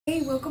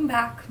Hey, welcome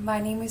back.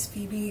 My name is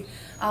Phoebe.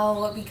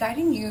 I'll be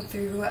guiding you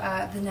through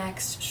the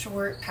next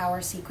short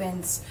power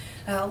sequence.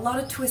 A lot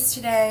of twists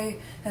today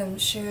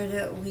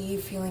should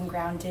leave feeling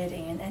grounded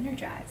and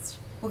energized.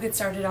 We'll get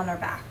started on our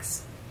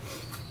backs.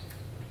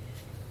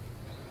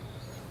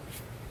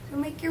 So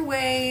make your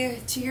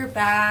way to your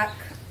back.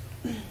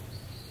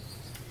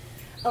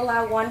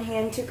 Allow one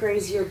hand to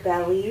graze your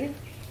belly,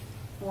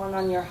 one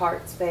on your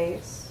heart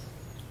space.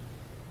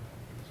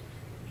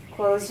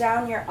 Close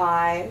down your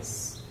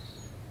eyes.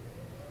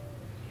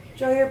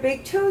 Draw your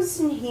big toes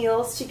and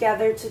heels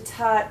together to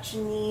touch,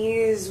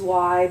 knees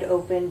wide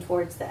open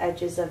towards the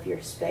edges of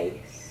your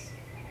space.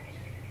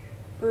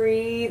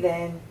 Breathe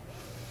in.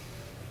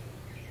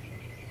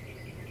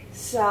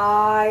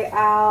 Sigh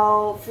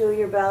out. Feel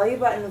your belly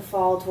button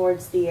fall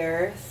towards the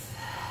earth.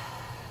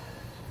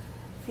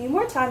 A few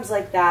more times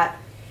like that.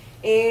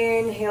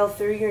 Inhale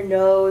through your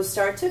nose.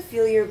 Start to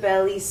feel your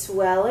belly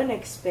swell and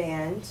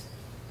expand.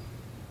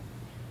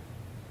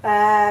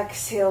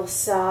 Exhale,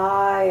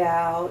 sigh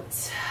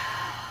out.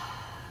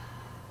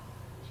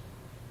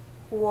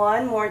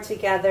 One more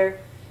together.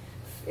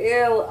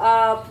 Fill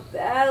up,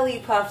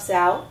 belly puffs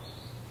out.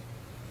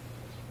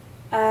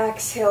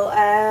 Exhale,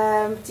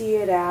 empty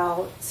it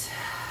out.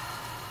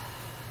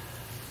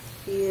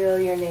 Feel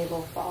your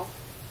navel fall.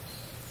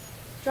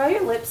 Draw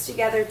your lips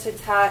together to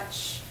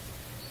touch.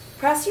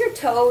 Press your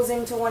toes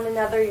into one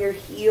another, your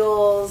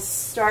heels.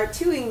 Start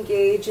to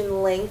engage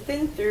and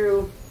lengthen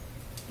through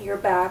your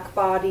back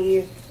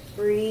body.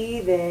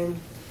 Breathe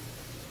in.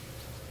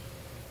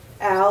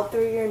 Out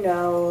through your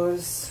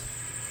nose.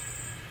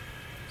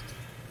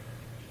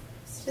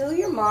 Still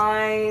your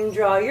mind,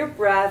 draw your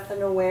breath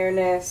and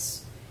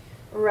awareness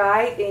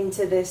right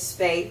into this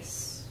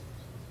space.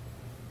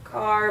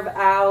 Carve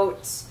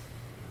out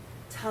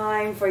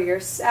time for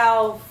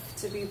yourself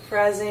to be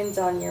present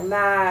on your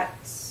mat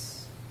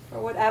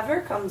for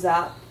whatever comes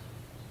up.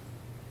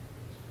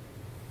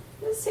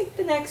 Let's take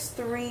the next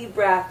 3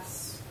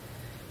 breaths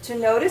to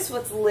notice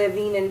what's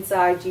living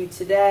inside you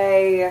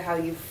today, how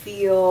you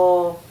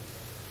feel,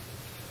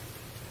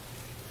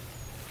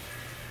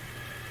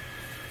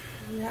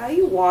 and how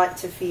you want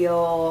to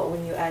feel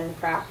when you end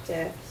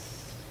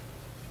practice.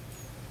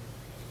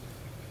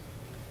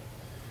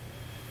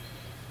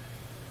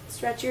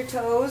 Stretch your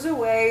toes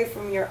away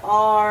from your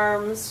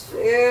arms.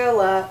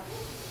 Fill up.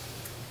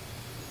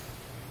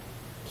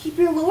 Keep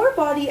your lower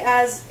body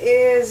as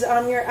is.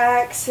 On your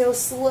exhale,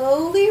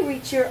 slowly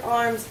reach your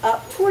arms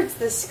up towards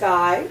the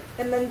sky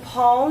and then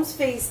palms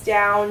face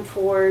down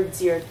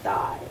towards your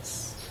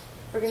thighs.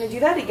 We're going to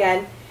do that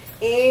again.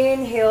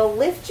 Inhale,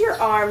 lift your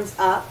arms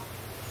up.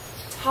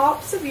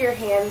 Tops of your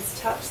hands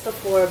touch the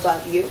floor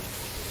above you.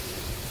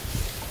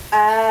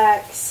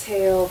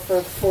 Exhale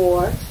for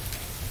 4,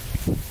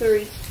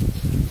 3,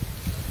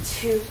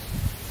 2,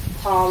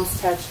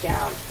 palms touch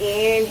down.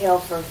 Inhale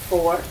for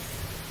 4.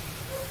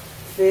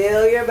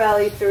 Fill your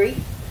belly. 3,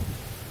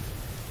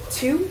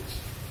 2,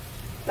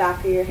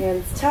 back of your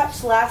hands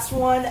touch. Last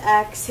one.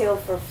 Exhale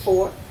for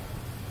 4,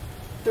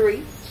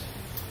 3,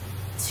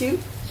 2.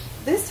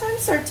 This time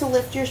start to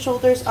lift your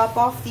shoulders up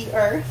off the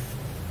earth.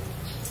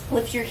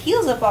 Lift your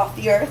heels up off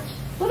the earth.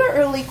 Let our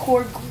early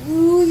core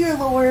glue your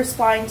lower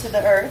spine to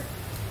the earth.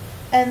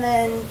 And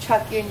then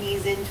chuck your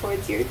knees in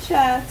towards your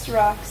chest.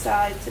 Rock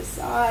side to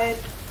side.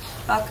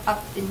 Rock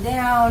up and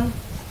down.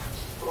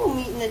 We'll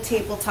meet in the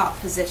tabletop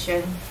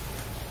position.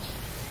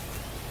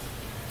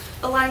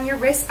 Align your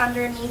wrists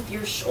underneath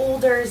your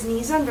shoulders,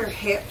 knees under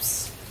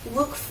hips.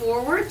 Look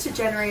forward to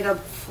generate a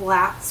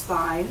flat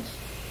spine.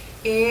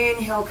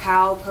 Inhale,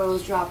 cow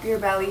pose, drop your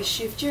belly,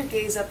 shift your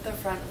gaze up the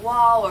front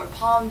wall or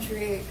palm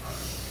tree.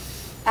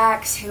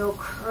 Exhale,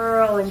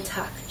 curl and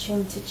tuck,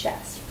 chin to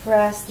chest.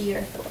 Press the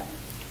earth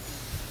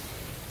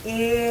away.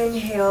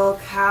 Inhale,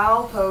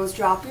 cow pose,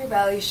 drop your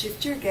belly,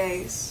 shift your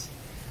gaze.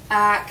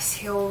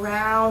 Exhale,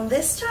 round.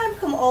 This time,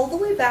 come all the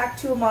way back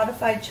to a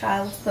modified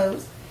child's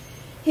pose.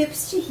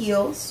 Hips to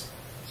heels.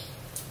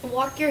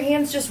 Walk your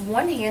hands just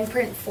one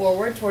handprint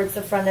forward towards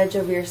the front edge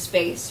of your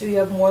space so you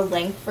have more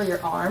length for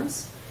your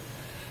arms.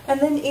 And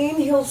then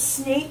inhale,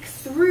 snake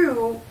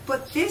through,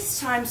 but this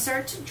time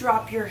start to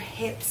drop your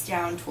hips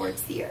down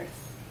towards the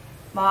earth.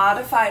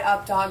 Modified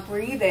up dog,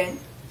 breathe in.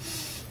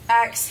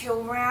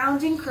 Exhale,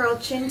 round and curl,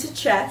 chin to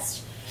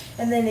chest.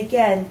 And then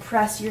again,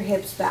 press your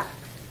hips back.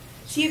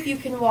 See if you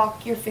can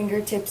walk your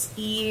fingertips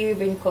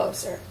even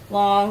closer.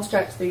 Long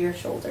stretch through your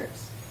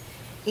shoulders.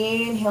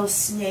 Inhale,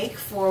 snake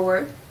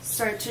forward.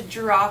 Start to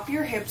drop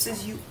your hips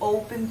as you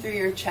open through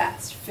your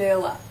chest.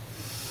 Fill up.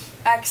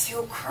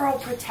 Exhale, curl,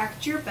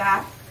 protect your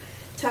back.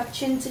 Tuck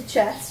chin to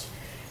chest,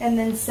 and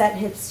then set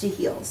hips to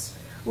heels.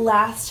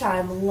 Last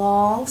time,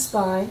 long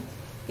spine.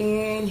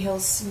 Inhale,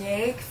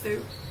 snake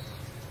through.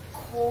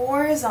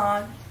 Core is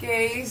on,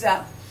 gaze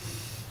up.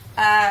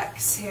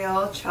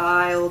 Exhale,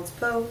 child's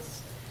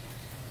pose.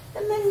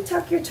 And then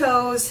tuck your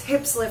toes,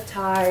 hips lift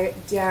high,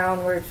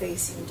 downward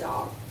facing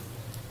dog.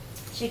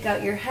 Shake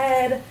out your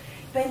head,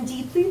 bend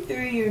deeply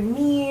through your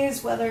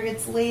knees, whether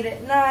it's late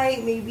at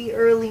night, maybe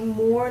early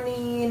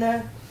morning.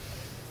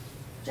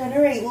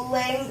 Generate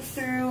length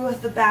through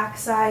the back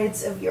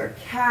sides of your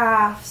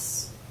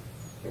calves,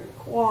 your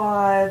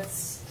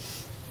quads.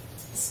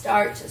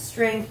 Start to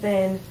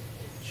strengthen.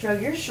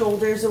 Shrug your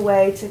shoulders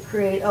away to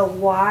create a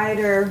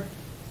wider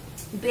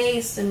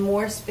base and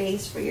more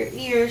space for your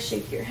ears.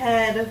 Shake your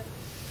head.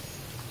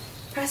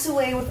 Press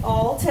away with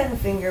all 10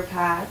 finger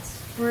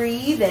pads.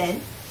 Breathe in.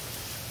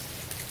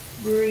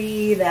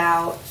 Breathe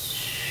out.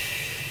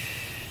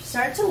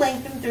 Start to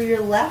lengthen through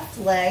your left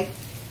leg.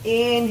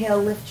 Inhale,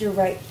 lift your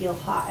right heel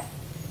high.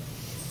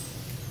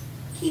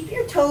 Keep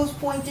your toes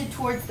pointed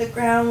towards the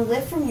ground.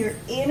 Lift from your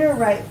inner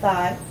right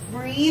thigh.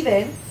 Breathe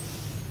in.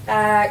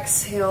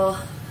 Exhale.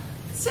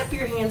 Step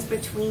your feet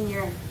between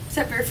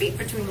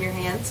your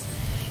hands.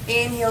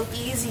 Inhale,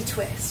 easy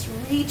twist.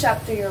 Reach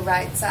up through your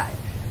right side.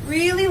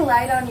 Really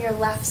light on your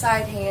left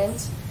side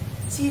hand.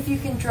 See if you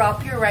can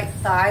drop your right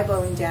thigh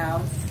bone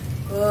down.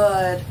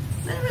 Good.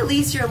 Then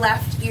release your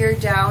left ear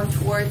down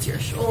towards your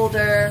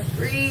shoulder.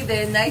 Breathe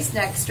in, nice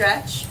neck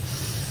stretch.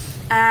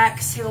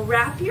 Exhale,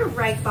 wrap your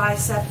right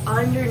bicep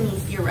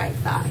underneath your right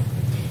thigh.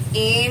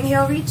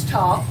 Inhale, reach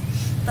tall.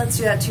 Let's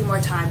do that 2 more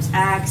times.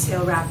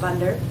 Exhale, wrap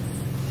under.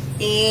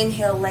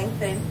 Inhale,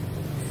 lengthen.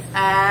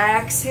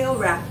 Exhale,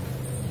 wrap.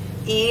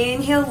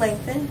 Inhale,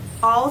 lengthen.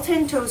 All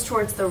 10 toes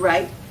towards the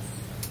right.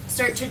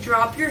 Start to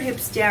drop your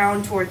hips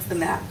down towards the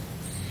mat.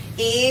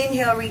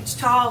 Inhale, reach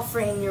tall,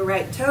 frame your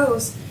right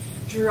toes.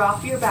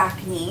 Drop your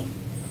back knee.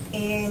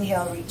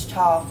 Inhale, reach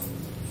tall.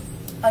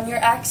 On your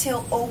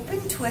exhale,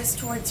 open twist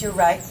towards your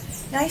right.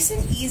 Nice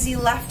and easy,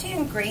 left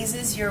hand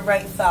grazes your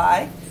right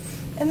thigh.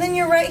 And then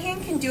your right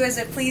hand can do as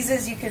it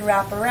pleases. You can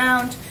wrap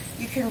around.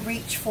 You can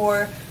reach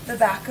for the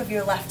back of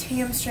your left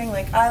hamstring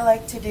like I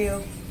like to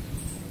do.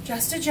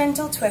 Just a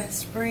gentle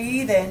twist.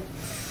 Breathe in.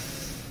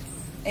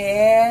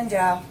 And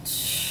out.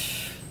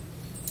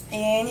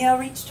 Inhale,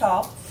 reach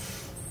tall.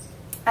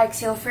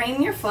 Exhale,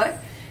 frame your foot.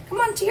 Come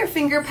onto your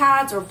finger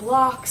pads or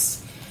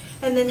blocks.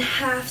 And then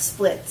half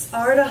splits,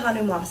 Ardha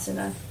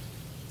Hanumasana.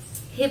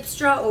 Hips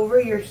draw over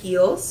your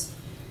heels.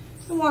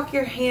 And walk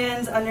your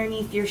hands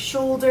underneath your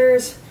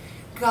shoulders.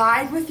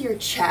 Guide with your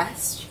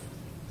chest.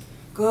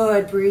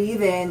 Good,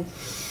 breathe in.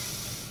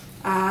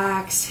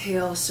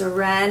 Exhale,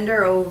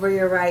 surrender over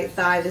your right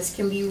thigh. This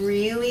can be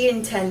really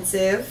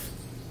intensive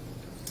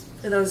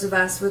for those of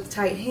us with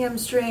tight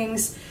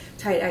hamstrings,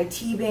 tight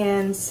IT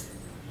bands.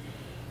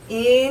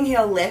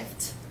 Inhale,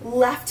 lift.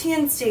 Left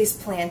hand stays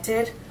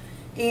planted.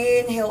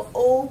 Inhale,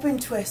 open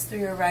twist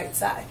through your right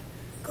side.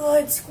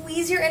 Good.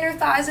 Squeeze your inner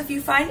thighs. If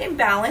you find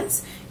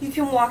imbalance, you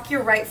can walk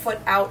your right foot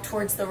out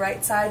towards the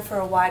right side for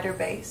a wider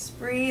base.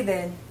 Breathe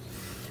in.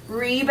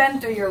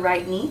 Rebend through your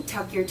right knee.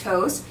 Tuck your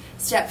toes.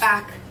 Step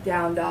back,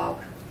 down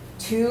dog.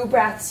 2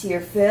 breaths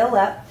here. Fill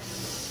up.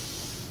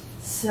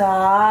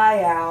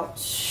 Sigh out.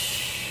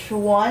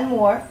 1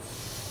 more.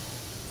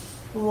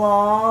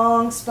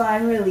 Long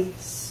spine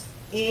release.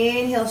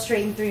 Inhale,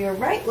 straighten through your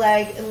right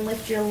leg and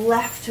lift your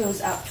left toes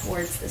up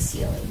towards the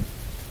ceiling.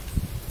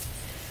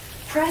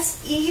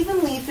 Press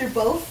evenly through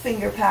both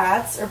finger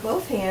pads or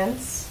both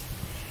hands.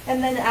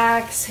 And then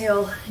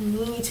exhale,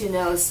 knee to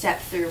nose,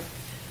 step through.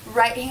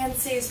 Right hand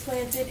stays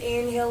planted.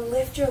 Inhale,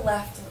 lift your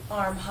left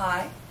arm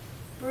high.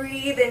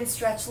 Breathe in,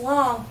 stretch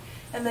long.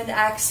 And then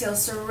exhale,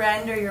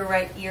 surrender your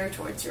right ear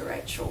towards your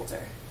right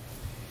shoulder.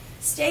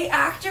 Stay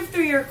active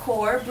through your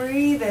core.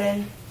 Breathe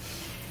in.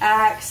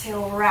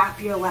 Exhale,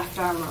 wrap your left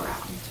arm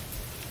around.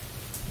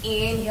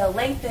 Inhale,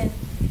 lengthen.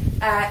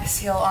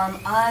 Exhale, arm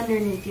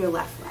underneath your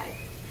left leg.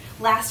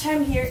 Last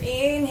time here,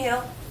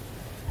 inhale.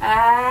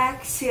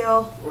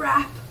 Exhale,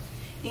 wrap.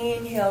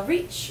 Inhale,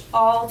 reach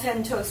all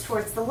 10 toes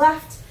towards the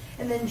left.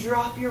 And then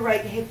drop your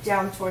right hip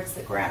down towards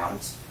the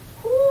ground.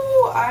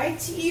 Ooh,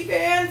 IT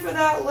band for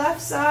that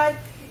left side.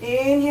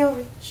 Inhale,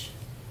 reach.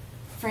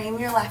 Frame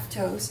your left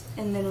toes.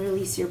 And then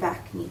release your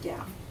back knee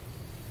down.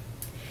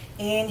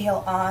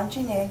 Inhale,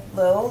 Anjane,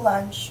 low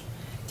lunge.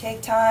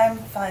 Take time,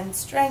 find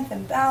strength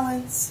and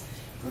balance.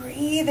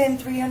 Breathe in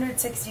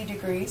 360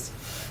 degrees.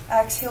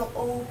 Exhale,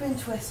 open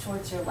twist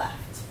towards your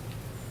left.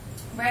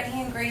 Right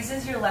hand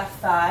grazes your left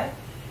thigh.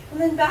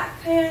 And then back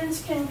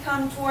hands can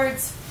come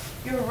towards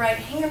your right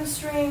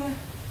hamstring.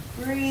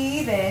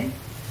 Breathe in.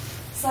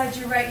 Slide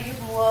your right hip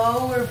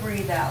lower,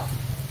 breathe out.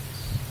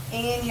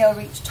 Inhale,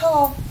 reach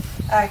tall.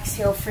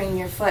 Exhale, frame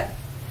your foot.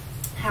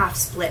 Half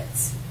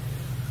splits.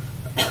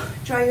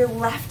 Draw your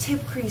left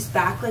hip crease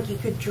back like you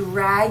could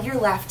drag your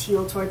left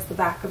heel towards the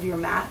back of your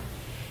mat.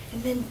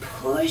 And then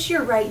push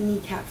your right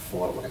kneecap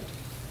forward.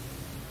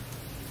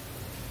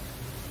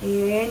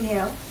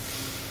 Inhale.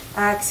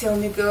 Exhale,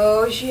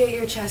 negotiate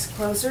your chest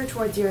closer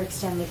towards your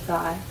extended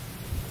thigh.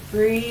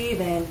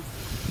 Breathe in.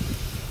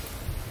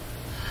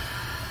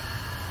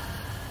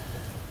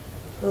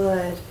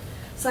 Good.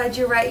 Slide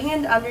your right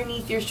hand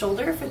underneath your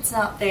shoulder if it's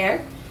not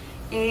there.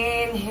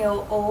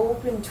 Inhale,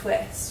 open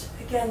twist.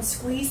 Again,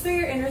 squeeze through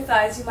your inner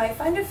thighs. You might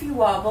find a few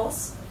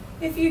wobbles.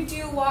 If you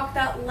do, walk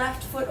that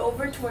left foot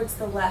over towards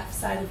the left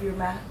side of your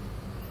mat.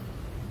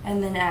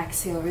 And then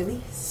exhale,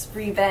 release.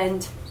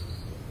 Rebend.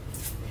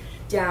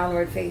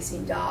 Downward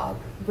facing dog.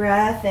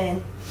 Breath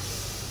in.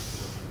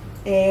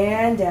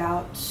 And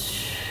out.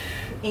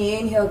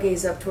 Inhale,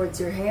 gaze up towards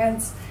your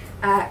hands.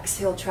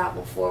 Exhale,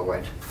 travel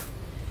forward.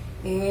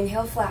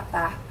 Inhale, flat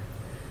back.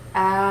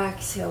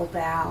 Exhale,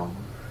 bow.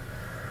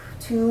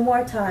 2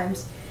 more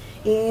times.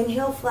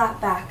 Inhale, flat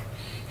back.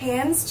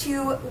 Hands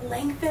to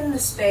lengthen the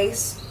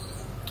space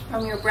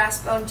from your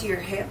breastbone to your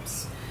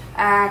hips.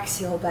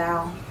 Exhale,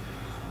 bow.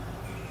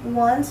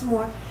 Once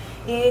more.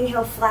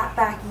 Inhale, flat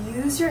back.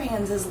 Use your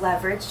hands as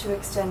leverage to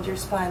extend your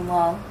spine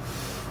long.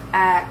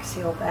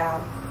 Exhale,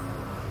 bow.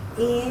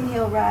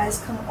 Inhale,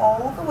 rise, come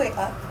all the way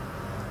up.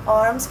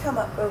 Arms come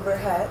up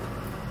overhead.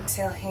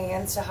 Exhale,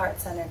 hands to heart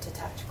center to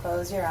touch.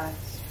 Close your eyes.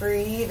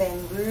 Breathe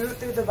in, root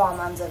through the ball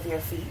mounds of your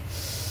feet.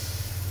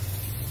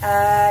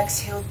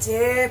 Exhale,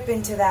 dip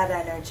into that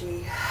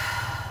energy.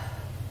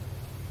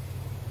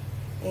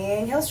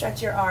 Inhale,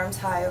 stretch your arms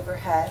high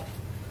overhead.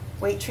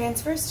 Weight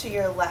transfers to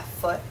your left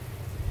foot.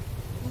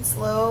 And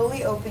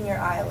slowly open your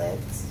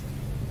eyelids.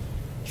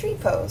 Tree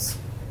pose.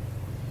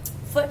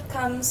 Foot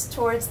comes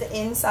towards the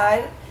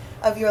inside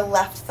of your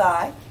left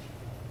thigh.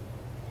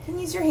 You can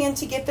use your hand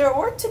to get there,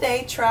 or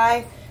today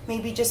try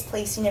maybe just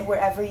placing it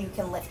wherever you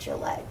can lift your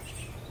leg.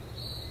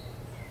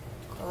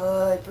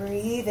 Good,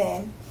 breathe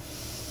in.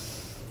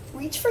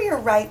 Reach for your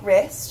right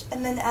wrist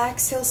and then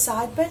exhale,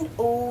 side bend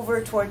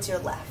over towards your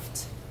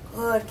left.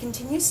 Good,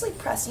 continuously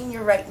pressing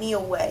your right knee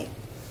away.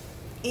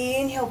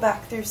 Inhale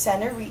back through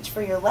center, reach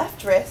for your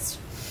left wrist.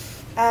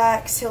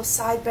 Exhale,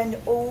 side bend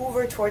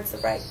over towards the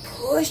right.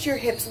 Push your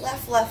hips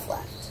left, left,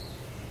 left.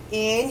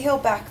 Inhale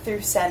back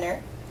through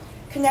center.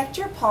 Connect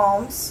your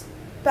palms.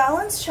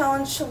 Balance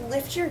challenge to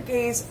lift your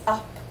gaze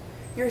up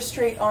your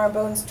straight arm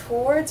bones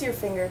towards your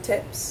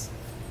fingertips.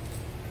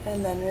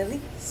 And then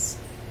release.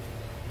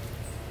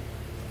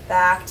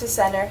 Back to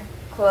center.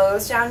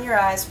 Close down your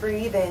eyes.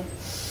 Breathe in.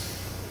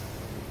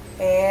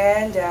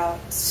 And out.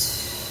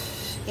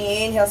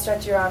 Inhale,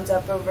 stretch your arms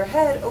up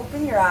overhead.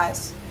 Open your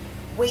eyes.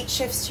 Weight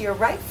shifts to your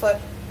right foot,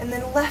 and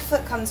then left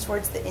foot comes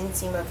towards the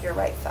inseam of your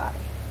right thigh.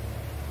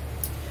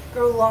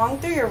 Grow long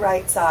through your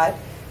right side,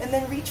 and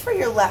then reach for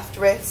your left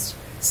wrist.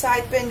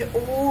 Side bend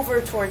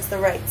over towards the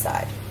right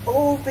side.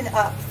 Open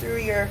up through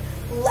your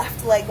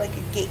left leg like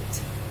a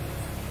gate.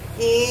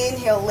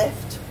 Inhale,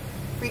 lift.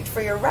 Reach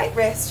for your right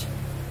wrist.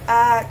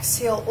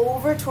 Exhale,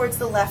 over towards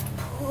the left.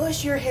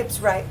 Push your hips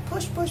right.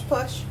 Push, push,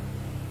 push.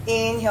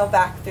 Inhale,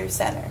 back through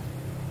center.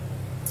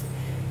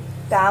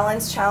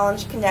 Balance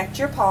challenge, connect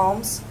your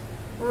palms.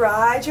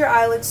 Ride your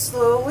eyelids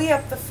slowly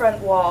up the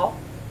front wall.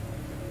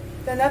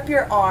 Then up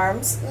your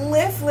arms.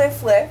 Lift,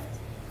 lift, lift.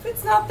 If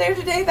it's not there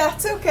today,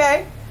 that's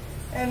okay.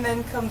 And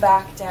then come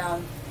back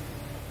down.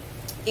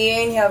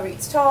 Inhale,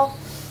 reach tall.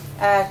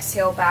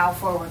 Exhale, bow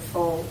forward,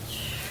 fold.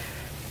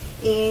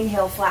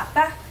 Inhale, flat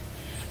back.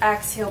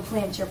 Exhale,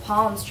 plant your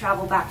palms,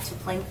 travel back to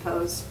plank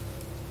pose.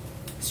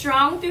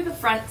 Strong through the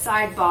front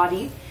side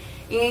body.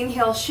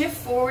 Inhale, shift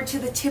forward to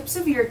the tips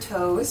of your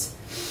toes.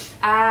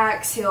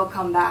 Exhale,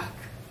 come back.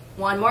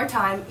 One more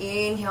time.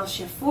 Inhale,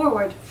 shift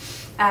forward.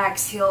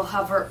 Exhale,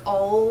 hover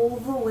all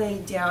the way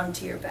down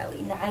to your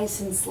belly.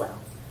 Nice and slow.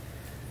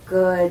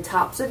 Good.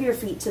 Tops of your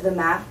feet to the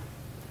mat.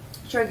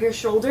 Shrug your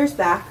shoulders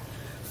back.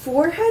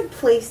 Forehead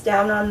placed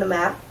down on the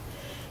mat.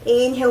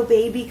 Inhale,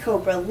 baby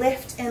cobra.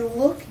 Lift and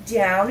look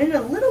down and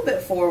a little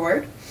bit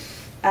forward.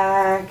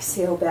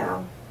 Exhale,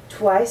 bow.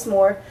 Twice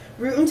more.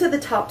 Root into the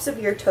tops of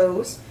your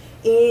toes.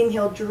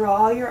 Inhale,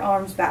 draw your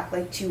arms back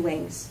like 2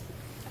 wings.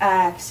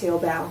 Exhale,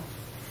 bow.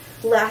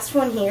 Last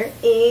one here.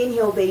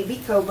 Inhale,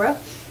 baby cobra.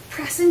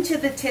 Press into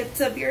the tips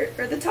of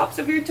the tops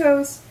of your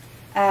toes.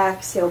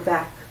 Exhale,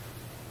 back.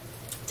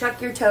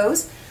 Tuck your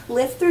toes.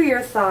 Lift through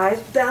your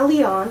thighs,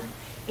 belly on.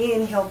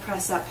 Inhale,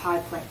 press up, high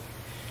plank.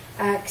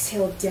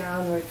 Exhale,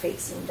 downward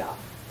facing dog.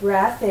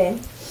 Breath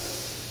in.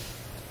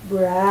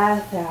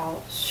 Breath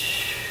out.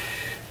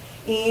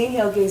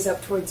 Inhale, gaze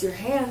up towards your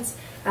hands.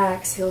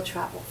 Exhale,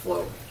 travel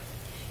forward.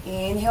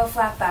 Inhale,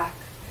 flat back.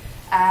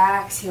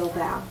 Exhale,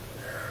 bow.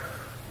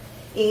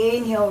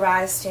 Inhale,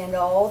 rise, stand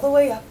all the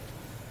way up.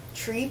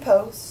 Tree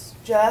pose,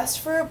 just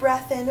for a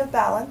breath in of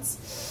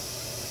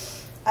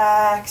balance.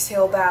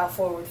 Exhale, bow,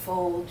 forward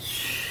fold.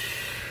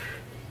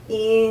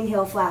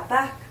 Inhale, flat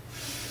back.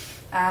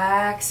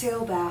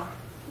 Exhale, bow.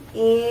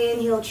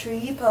 Inhale,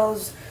 tree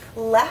pose,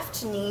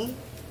 left knee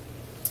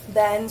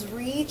bends,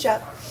 reach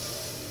up.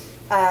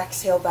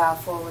 Exhale, bow,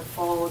 forward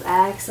fold.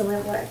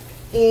 Excellent work.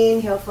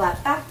 Inhale,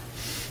 flat back.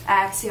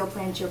 Exhale,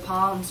 plant your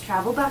palms,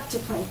 travel back to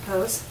plank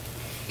pose.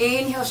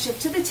 Inhale,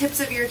 shift to the tips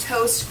of your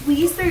toes,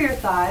 squeeze through your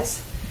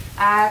thighs.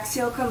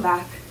 Exhale, come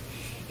back.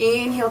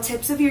 Inhale,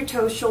 tips of your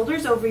toes,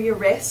 shoulders over your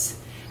wrists.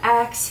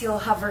 Exhale,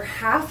 hover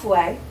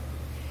halfway.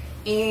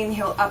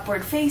 Inhale,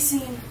 upward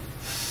facing.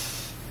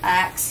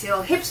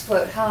 Exhale, hips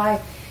float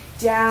high.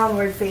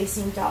 Downward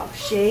facing dog.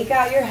 Shake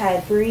out your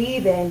head,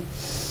 breathe in.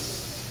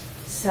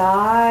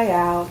 Sigh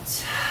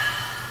out.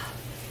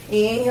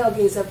 Inhale,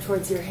 gaze up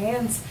towards your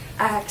hands.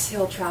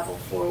 Exhale, travel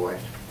forward.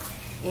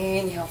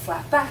 Inhale,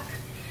 flat back.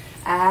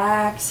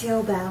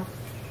 Exhale, bow.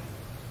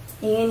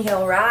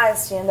 Inhale,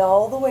 rise, stand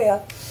all the way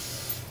up.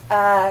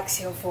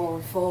 Exhale,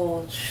 forward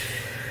fold.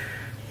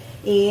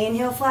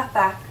 Inhale, flat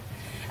back.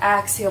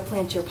 Exhale,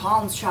 plant your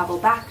palms, travel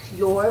back.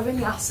 Your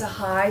vinyasa,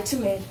 high to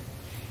mid.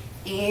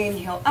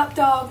 Inhale, up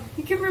dog.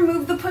 You can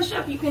remove the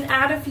push-up. You can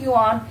add a few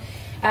on.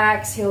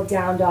 Exhale,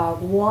 down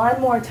dog.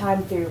 One more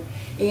time through.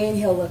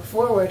 Inhale, look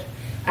forward.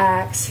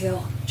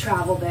 Exhale,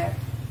 travel there.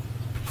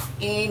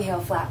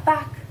 Inhale, flat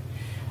back.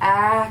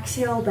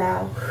 Exhale,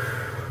 bow.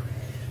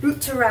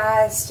 Root to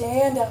rise,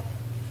 stand up.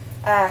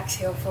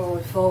 Exhale,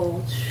 forward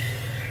fold.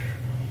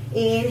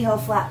 Inhale,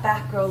 flat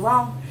back, grow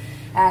long.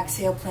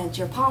 Exhale, plant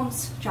your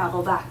palms,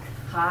 travel back,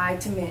 high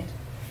to mid.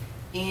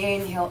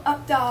 Inhale,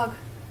 up dog.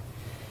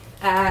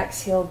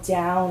 Exhale,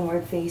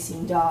 downward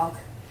facing dog.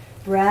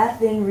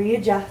 Breath in,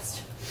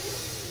 readjust.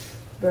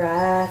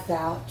 Breath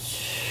out.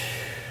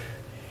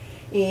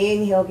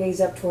 Inhale,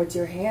 gaze up towards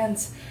your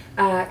hands.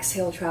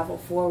 Exhale, travel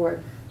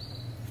forward.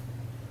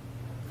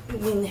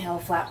 Inhale,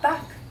 flat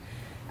back.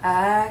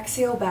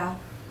 Exhale, bow.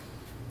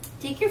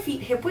 Take your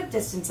feet hip-width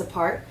distance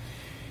apart.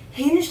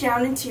 Hinge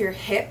down into your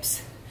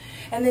hips.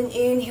 And then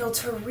inhale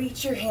to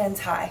reach your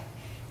hands high.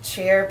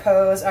 Chair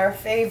pose, our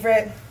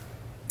favorite.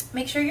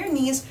 Make sure your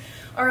knees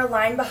are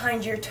aligned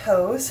behind your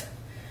toes.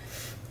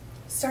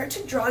 Start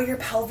to draw your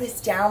pelvis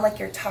down like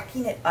you're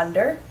tucking it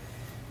under.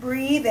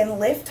 Breathe in,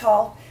 lift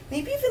tall.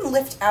 Maybe even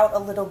lift out a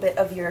little bit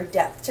of your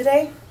depth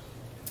today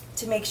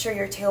to make sure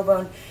your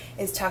tailbone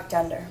is tucked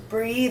under.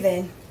 Breathe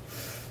in.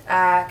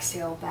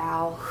 Exhale,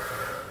 bow.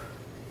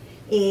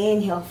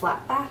 Inhale,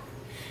 flat back.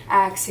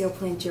 Exhale,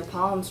 plant your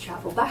palms,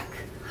 travel back.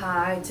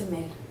 High to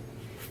mid.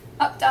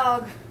 Up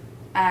dog.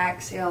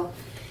 Exhale,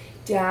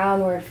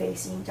 downward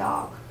facing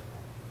dog.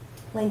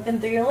 Lengthen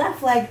through your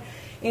left leg.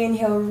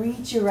 Inhale,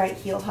 reach your right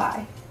heel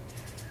high.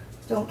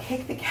 Don't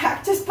kick the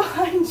cactus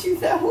behind you,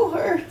 that will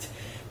hurt.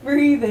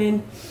 Breathe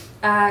in.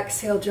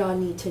 Exhale, draw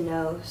knee to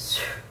nose.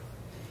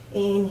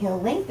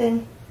 Inhale,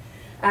 lengthen.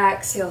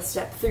 Exhale,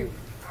 step through.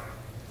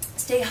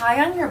 Stay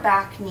high on your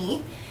back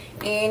knee.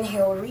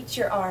 Inhale, reach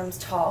your arms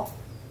tall.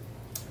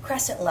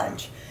 Crescent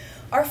lunge.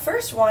 Our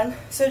first one,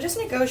 so just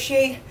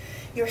negotiate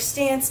your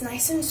stance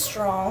nice and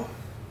strong.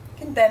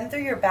 You can bend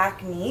through your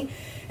back knee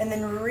and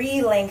then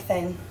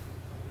re-lengthen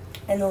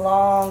and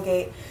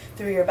elongate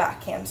through your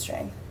back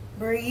hamstring.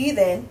 Breathe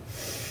in.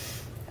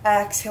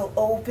 Exhale,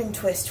 open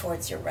twist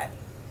towards your right.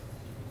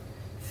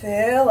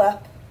 Fill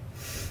up.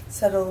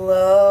 Settle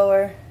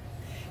lower.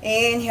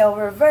 Inhale,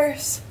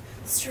 reverse.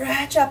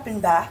 Stretch up and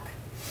back.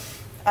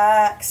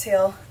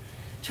 Exhale,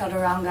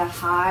 chaturanga,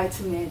 high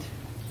to mid.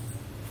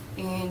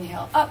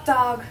 Inhale, up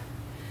dog.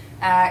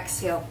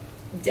 Exhale,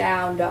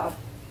 down dog.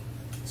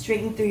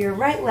 Straighten through your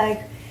right leg.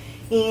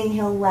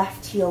 Inhale,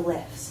 left heel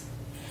lifts.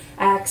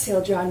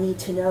 Exhale, draw knee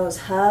to nose,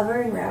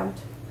 hovering round.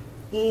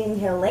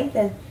 Inhale,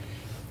 lengthen.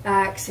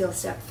 Exhale,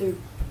 step through.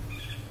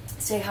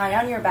 Stay high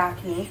on your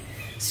back knee.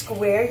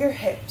 Square your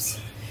hips.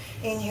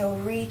 Inhale,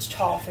 reach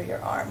tall through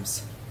your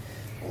arms.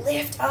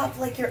 Lift up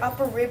like your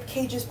upper rib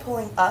cage is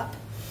pulling up.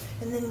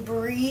 And then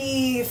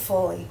breathe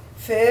fully.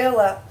 Fill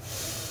up.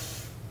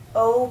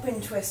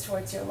 Open twist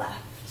towards your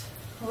left.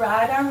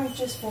 Right arm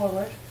reaches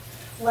forward.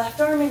 Left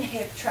arm and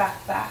hip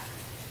track back.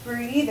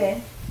 Breathe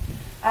in.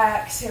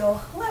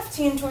 Exhale. Left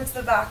hand towards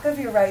the back of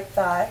your right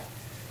thigh.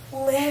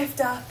 Lift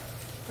up.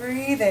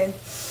 Breathe in.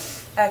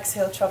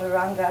 Exhale,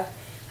 chaturanga.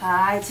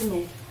 High to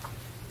mid.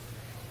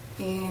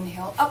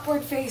 Inhale,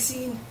 upward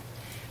facing.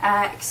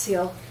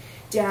 Exhale,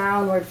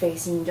 downward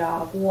facing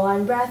dog.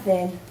 One breath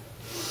in.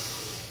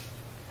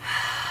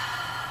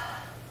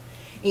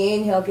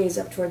 Inhale, gaze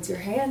up towards your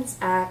hands.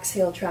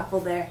 Exhale, travel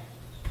there.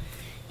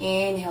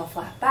 Inhale,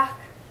 flat back.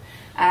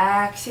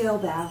 Exhale,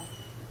 bow.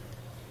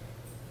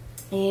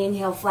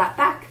 Inhale, flat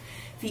back.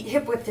 Feet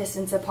hip width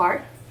distance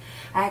apart.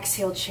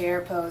 Exhale,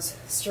 chair pose.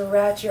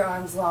 Stretch your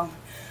arms long.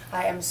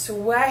 I am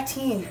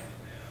sweating.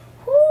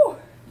 Woo.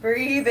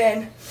 Breathe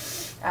in.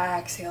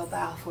 Exhale,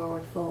 bow,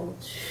 forward fold.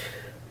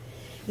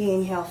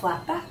 Inhale,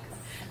 flat back.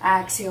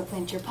 Exhale,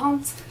 plant your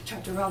palms.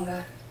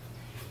 Chaturanga.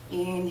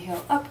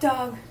 Inhale, up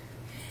dog.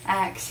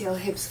 Exhale,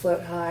 hips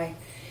float high.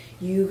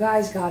 You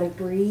guys gotta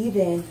breathe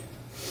in.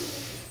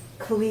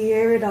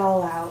 Clear it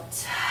all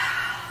out.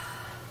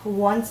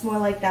 Once more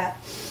like that.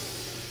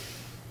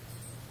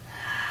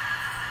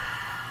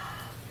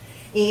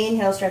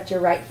 Inhale, stretch your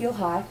right heel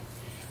high.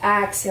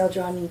 Exhale,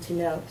 draw knee to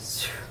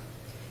nose.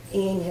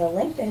 Inhale,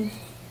 lengthen.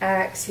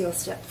 Exhale,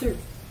 step through.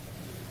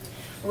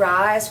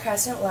 Rise,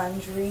 crescent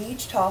lunge,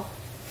 reach tall.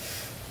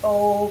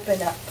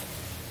 Open up.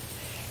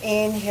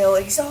 Inhale,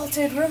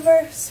 exalted,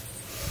 reverse.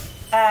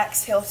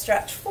 Exhale,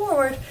 stretch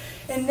forward.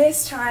 And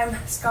this time,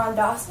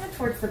 skandasana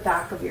towards the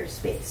back of your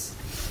space.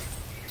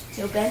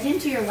 So bend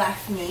into your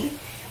left knee,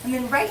 and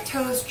then right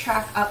toes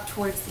track up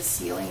towards the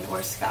ceiling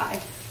or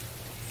sky.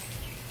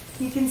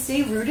 You can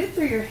stay rooted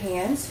through your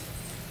hands,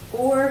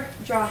 or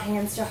draw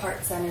hands to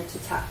heart center to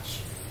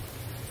touch.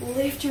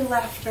 Lift your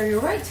left or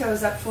your right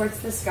toes up towards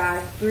the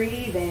sky.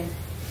 Breathe in.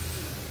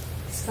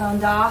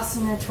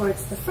 Skandasana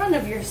towards the front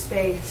of your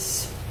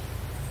space.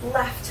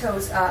 Left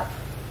toes up.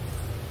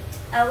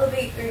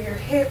 Elevate through your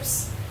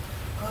hips.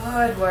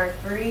 Good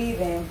work. Breathe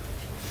in.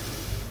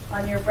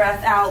 On your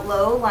breath out,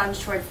 low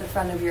lunge towards the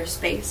front of your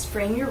space.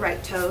 Frame your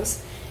right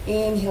toes.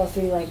 Inhale,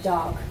 three-leg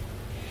dog.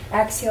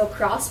 Exhale,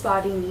 cross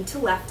body, knee to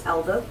left,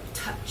 elbow,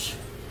 touch.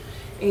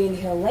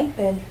 Inhale,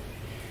 lengthen.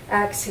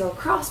 Exhale,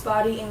 cross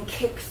body and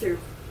kick through.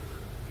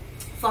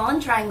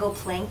 Fallen triangle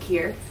plank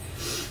here.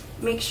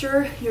 Make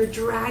sure you're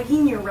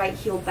dragging your right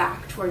heel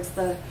back towards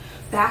the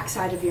back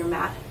side of your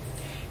mat.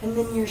 And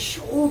then your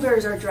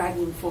shoulders are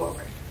dragging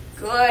forward.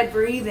 Good,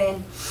 breathe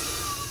in.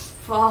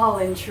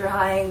 Fallen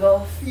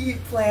triangle,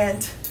 feet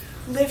plant.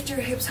 Lift your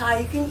hips high.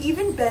 You can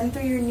even bend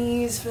through your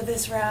knees for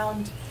this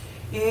round.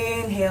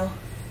 Inhale.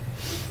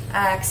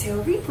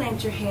 Exhale,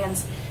 replant your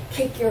hands.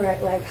 Kick your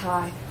right leg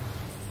high.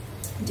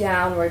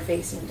 Downward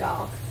facing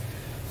dog.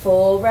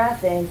 Full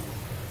breath in.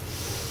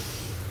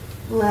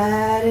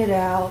 Let it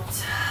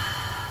out.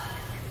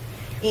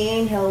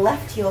 Inhale,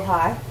 left heel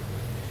high.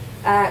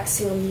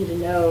 Exhale, knee to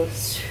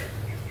nose.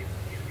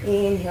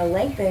 Inhale,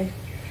 lengthen.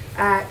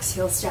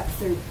 Exhale, step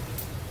through.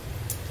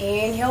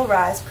 Inhale,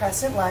 rise,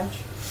 crescent lunge.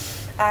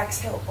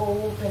 Exhale,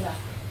 open up.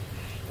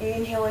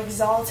 Inhale,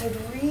 exalted,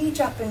 reach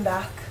up and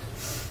back.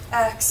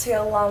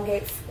 Exhale,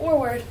 elongate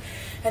forward.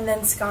 And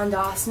then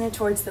skandasana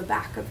towards the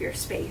back of your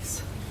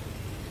space.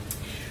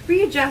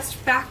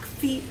 Readjust back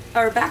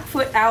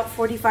foot out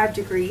 45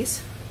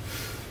 degrees.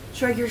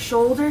 Shrug your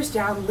shoulders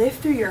down,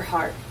 lift through your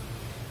heart.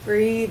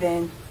 Breathe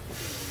in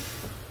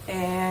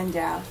and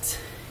out.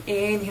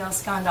 Inhale,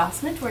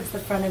 skandasana towards the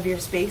front of your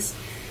space.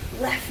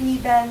 Left knee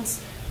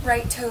bends,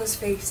 right toes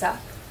face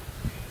up.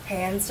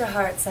 Hands to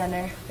heart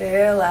center,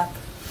 fill up.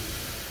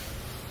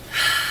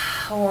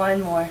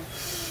 One more.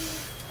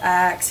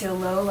 Exhale,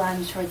 low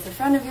lunge towards the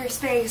front of your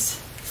space.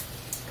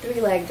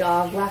 Three-leg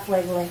dog, left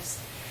leg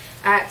lifts.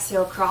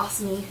 Exhale,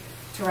 cross knee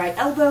to right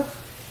elbow.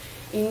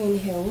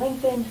 Inhale,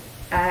 lengthen.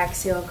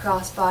 Exhale,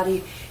 cross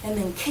body, and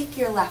then kick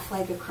your left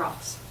leg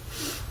across.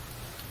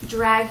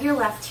 Drag your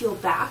left heel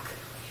back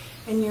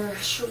and your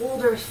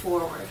shoulders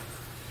forward.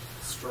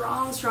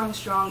 Strong, strong,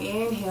 strong.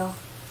 Inhale.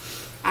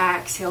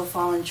 Exhale,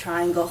 fallen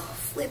triangle.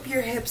 Flip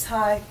your hips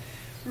high.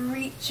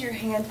 Reach your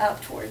hand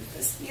up towards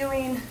the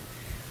ceiling.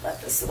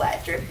 Let the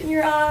sweat drip in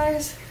your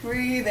eyes.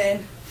 Breathe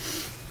in.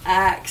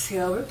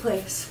 Exhale,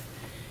 replace.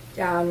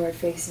 Downward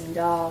facing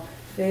dog.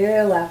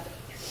 Fill up.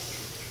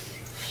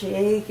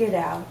 Shake it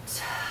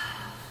out.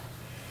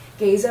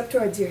 Gaze up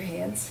towards your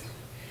hands.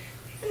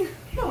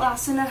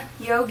 Halasana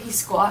yogi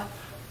squat.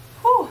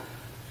 Whew.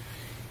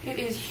 It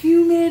is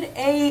humid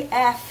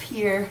AF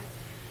here.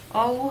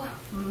 Oh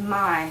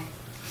my.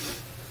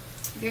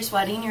 If you're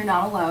sweating, you're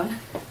not alone.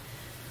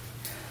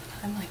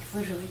 I'm like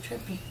literally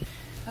tripping.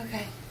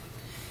 Okay.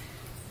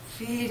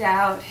 Feet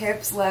out,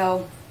 hips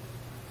low.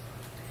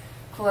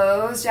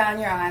 Close down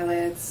your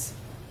eyelids.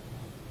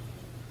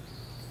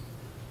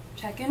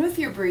 Check in with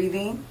your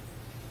breathing.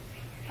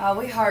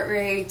 Probably heart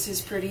rate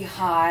is pretty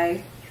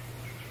high.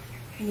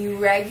 And you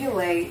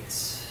regulate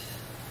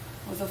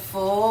with a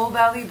full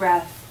belly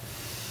breath.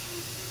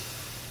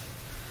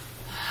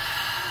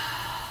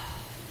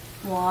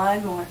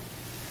 One more.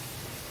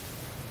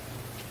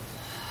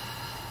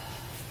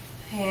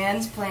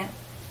 Hands plant.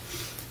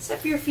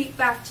 Step your feet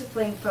back to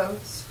plank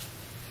pose.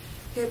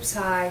 Hips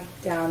high,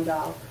 down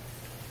dog.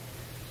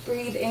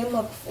 Breathe in,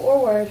 look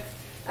forward.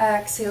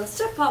 Exhale,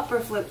 step up or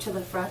flip to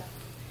the front.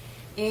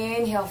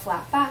 Inhale,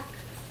 flat back.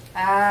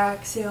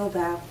 Exhale,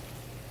 bow.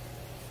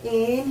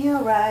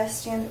 Inhale,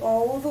 rise, stand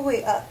all the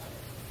way up.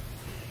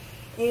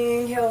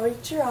 Inhale,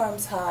 reach your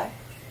arms high.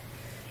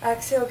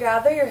 Exhale,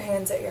 gather your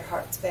hands at your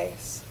heart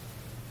space.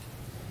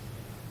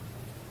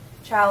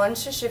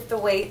 Challenge to shift the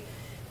weight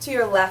to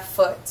your left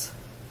foot,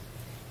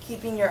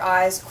 keeping your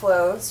eyes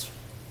closed.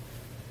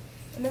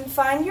 And then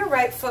find your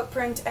right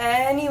footprint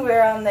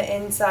anywhere on the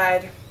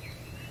inside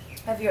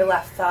of your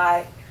left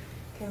thigh.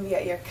 It can be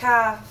at your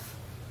calf.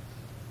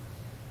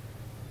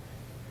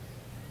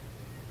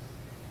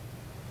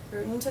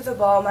 Root into the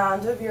ball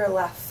mound of your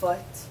left foot.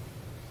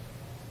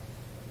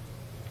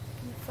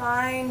 And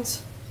find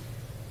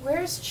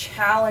where's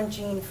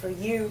challenging for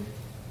you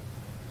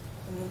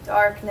in the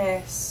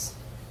darkness.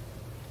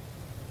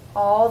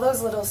 All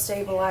those little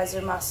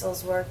stabilizer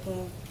muscles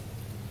working.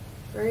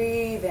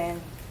 Breathe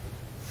in.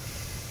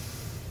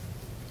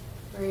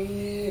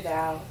 Breathe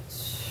out.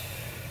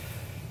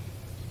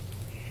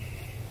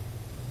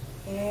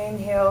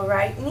 Inhale,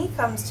 right knee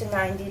comes to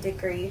 90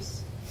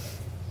 degrees.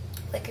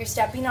 Like you're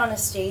stepping on a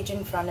stage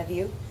in front of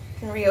you. You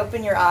can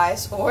reopen your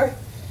eyes or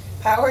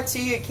power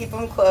to you, keep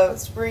them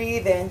closed.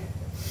 Breathe in.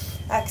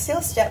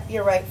 Exhale, step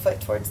your right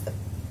foot towards the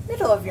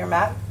middle of your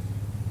mat.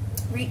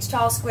 Reach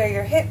tall, square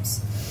your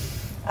hips.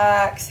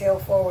 Exhale,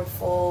 forward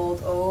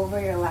fold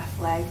over your left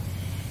leg.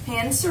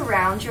 Hands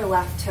surround your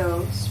left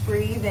toes.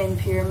 Breathe in,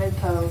 pyramid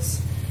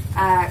pose.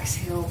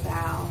 Exhale,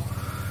 bow.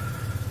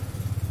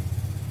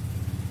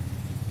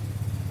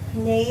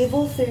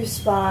 Navel through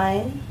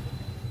spine.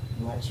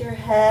 Let your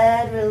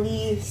head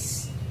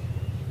release.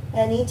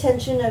 Any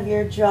tension of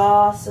your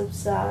jaw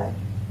subside.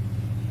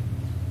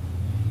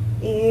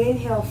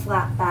 Inhale,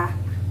 flat back.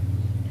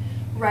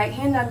 Right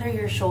hand under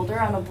your shoulder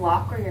on a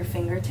block or your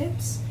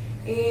fingertips.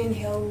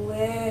 Inhale,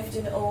 lift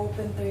and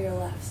open through your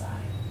left side.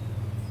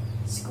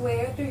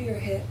 Square through your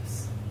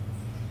hips.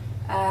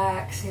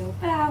 Exhale,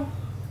 bow.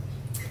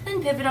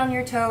 Then pivot on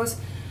your toes,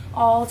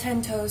 all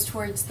 10 toes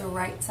towards the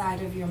right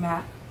side of your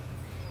mat.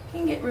 You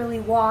can get really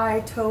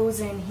wide, toes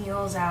in,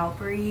 heels out.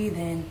 Breathe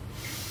in.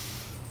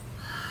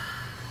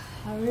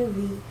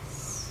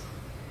 Release.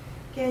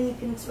 Again, you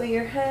can sway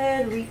your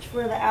head, reach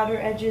for the outer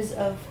edges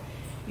of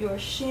your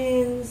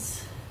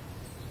shins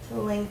to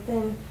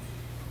lengthen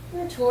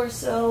your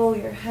torso,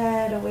 your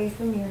head away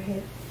from your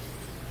hip.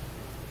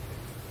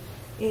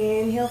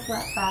 Inhale,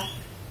 flat back.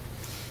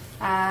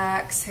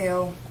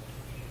 Exhale,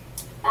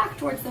 back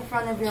towards the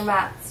front of your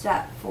mat,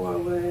 step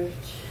forward.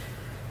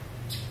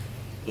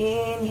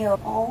 Inhale,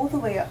 all the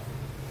way up.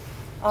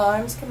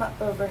 Arms come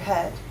up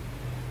overhead.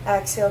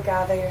 Exhale,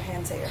 gather your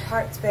hands at your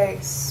heart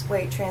space.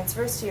 Weight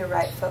transfers to your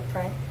right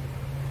footprint.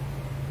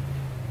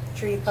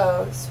 Tree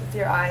pose with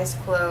your eyes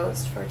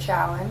closed for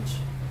challenge.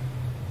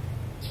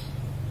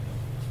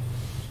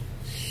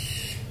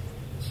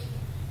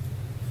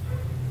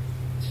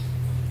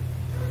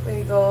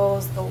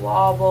 Wiggles, the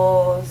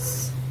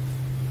wobbles.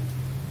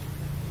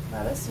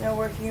 Let us know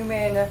we're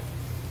human.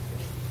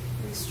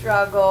 We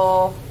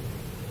struggle.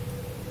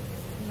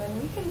 And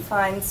then we can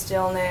find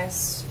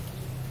stillness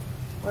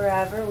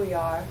wherever we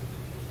are.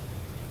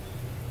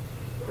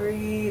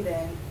 Breathe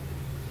in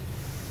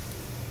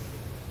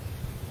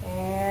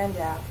and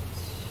out.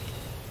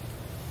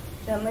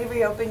 Gently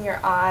reopen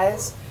your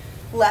eyes.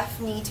 Left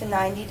knee to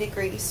 90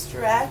 degrees.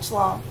 Stretch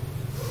long.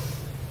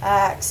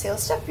 Exhale,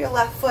 step your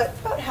left foot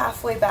about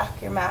halfway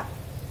back your mat.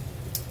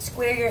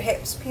 Square your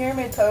hips,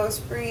 pyramid pose,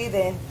 breathe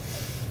in.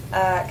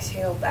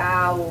 Exhale,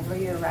 bow over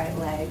your right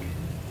leg.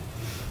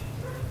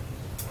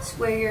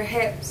 Square your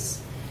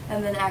hips,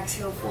 and then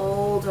exhale,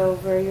 fold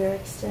over your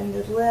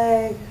extended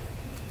leg.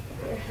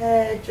 Your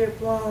head drip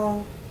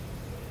long.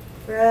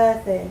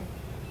 Breath in.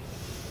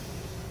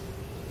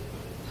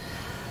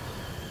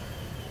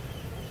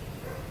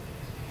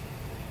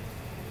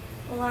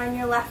 Align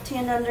your left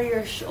hand under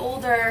your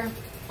shoulder.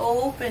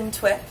 Open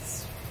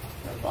twist.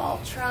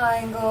 Revolve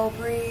triangle.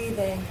 Breathe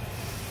in.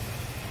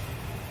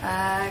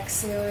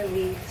 Exhale,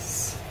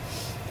 release.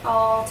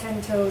 All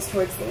 10 toes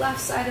towards the left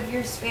side of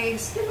your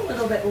space. Get a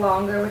little bit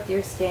longer with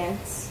your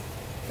stance.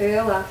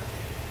 Fill up.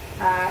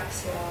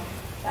 Exhale.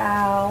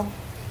 Bow.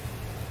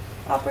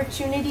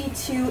 Opportunity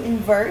to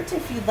invert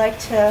if you'd like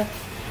to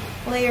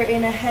layer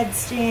in a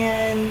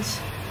headstand.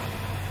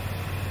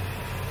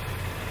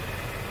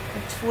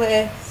 A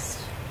twist.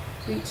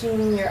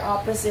 Reaching your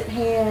opposite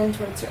hand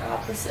towards your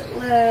opposite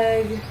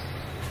leg.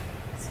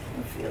 It's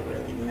going to feel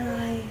really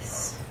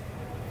nice.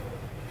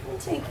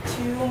 And take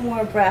 2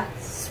 more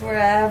breaths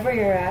wherever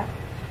you're at.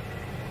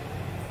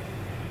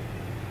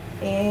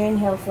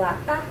 Inhale,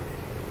 flat back.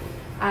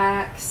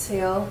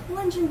 Exhale,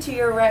 lunge into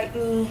your right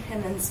knee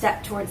and then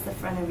step towards the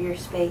front of your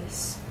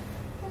space.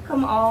 We'll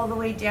come all the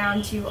way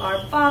down to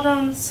our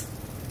bottoms.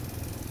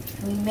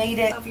 We made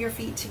it of your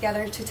feet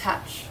together to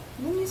touch.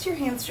 And then use your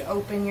hands to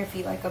open your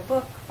feet like a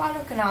book.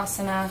 Baddha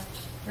Konasana.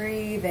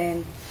 Breathe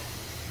in.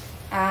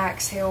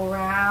 Exhale,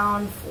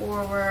 round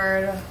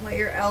forward. Let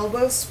your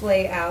elbows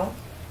splay out.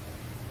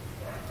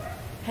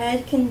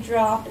 Head can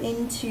drop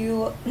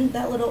into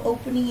that little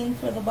opening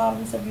for the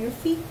bottoms of your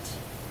feet.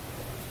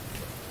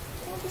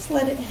 Or just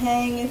let it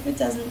hang if it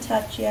doesn't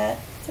touch yet.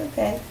 It's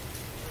okay.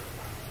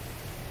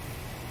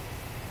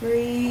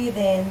 Breathe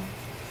in.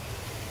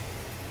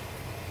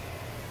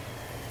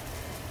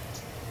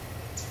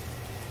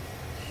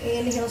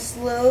 Inhale,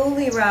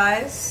 slowly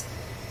rise.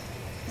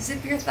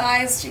 Zip your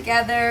thighs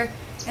together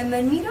and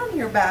then meet on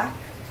your back.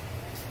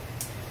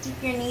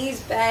 Keep your knees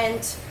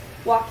bent.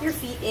 Walk your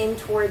feet in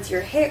towards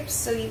your hips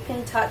so you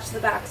can touch the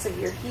backs of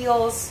your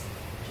heels.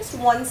 Just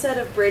one set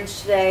of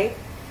bridge today.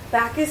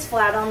 Back is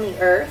flat on the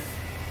earth.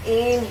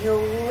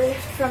 Inhale,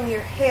 lift from your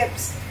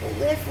hips.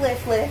 Lift,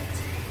 lift,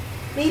 lift.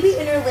 Maybe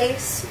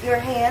interlace your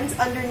hands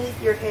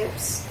underneath your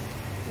hips.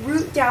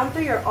 Root down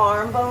through your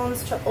arm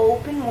bones to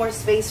open more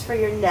space for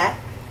your neck.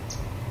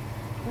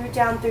 Root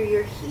down through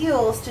your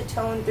heels to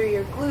tone through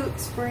your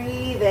glutes.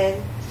 Breathe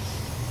in.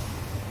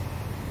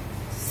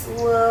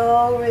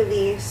 Slow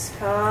release.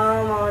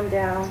 Come on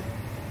down.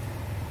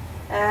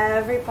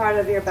 Every part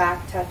of your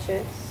back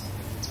touches.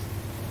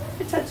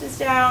 If it touches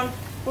down,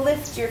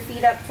 lift your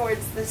feet up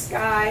towards the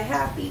sky.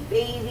 Happy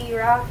baby.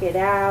 Rock it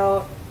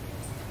out.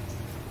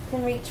 You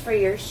can reach for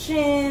your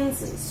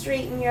shins and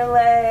straighten your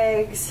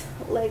legs.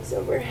 Legs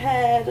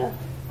overhead.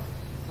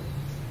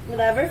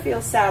 Whatever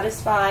feels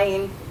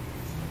satisfying.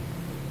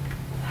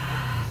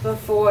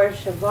 Before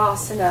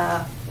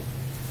Shavasana.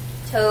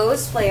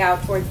 Toes splay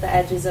out towards the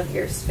edges of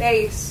your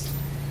space.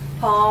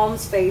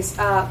 Palms face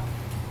up.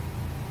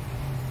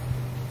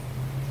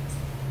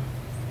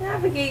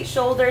 Navigate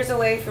shoulders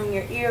away from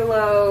your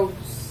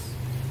earlobes.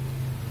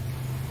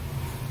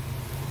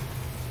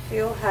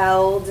 Feel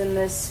held in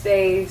this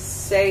space,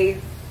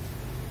 safe.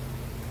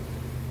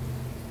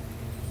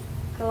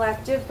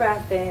 Collective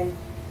breath in.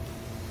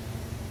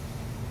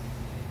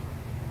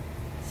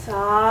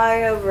 Sigh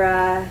of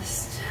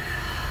rest.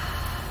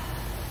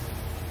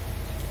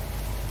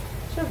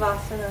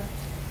 Shavasana.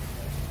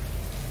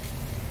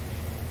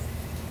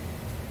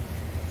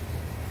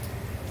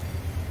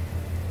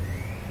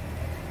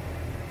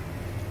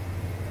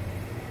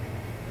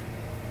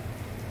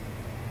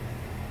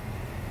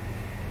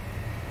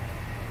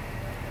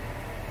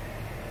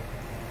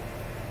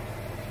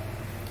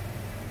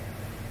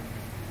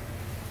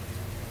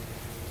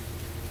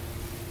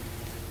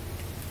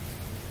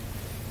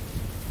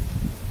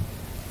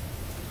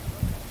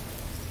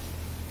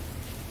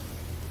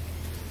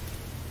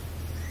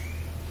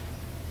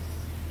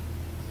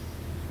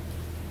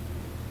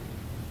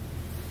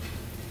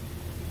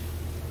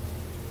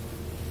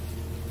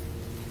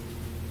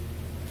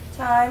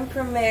 Time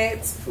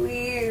permits,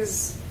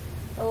 please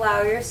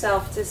allow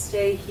yourself to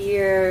stay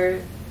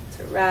here,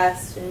 to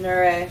rest and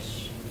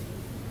nourish.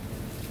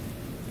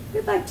 If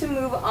you'd like to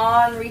move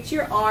on, reach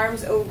your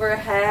arms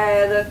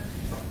overhead.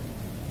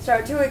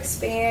 Start to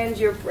expand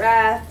your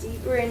breath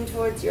deeper in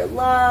towards your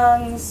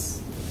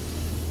lungs.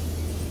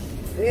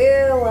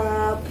 Fill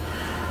up.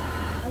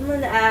 And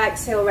then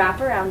exhale, wrap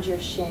around your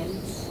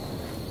shins.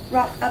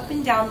 Rock up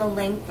and down the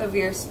length of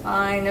your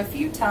spine a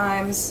few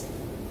times.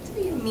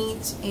 You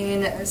meet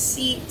in a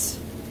seat.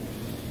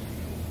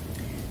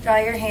 Draw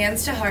your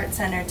hands to heart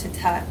center to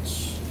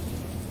touch.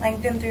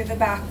 Lengthen through the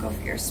back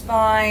of your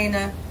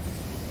spine.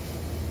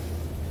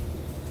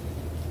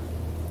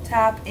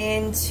 Tap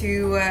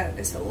into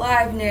this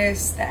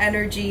aliveness, the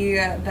energy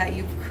that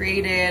you've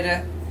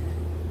created,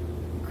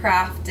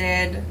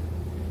 crafted.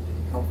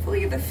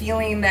 Hopefully the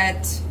feeling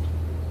that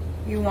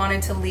you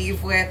wanted to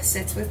leave with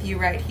sits with you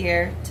right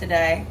here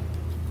today.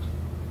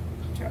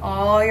 After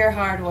all your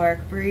hard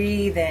work,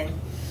 breathe in.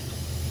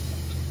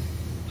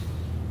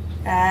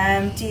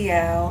 Empty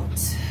out.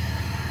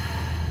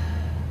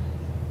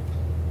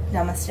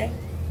 Namaste.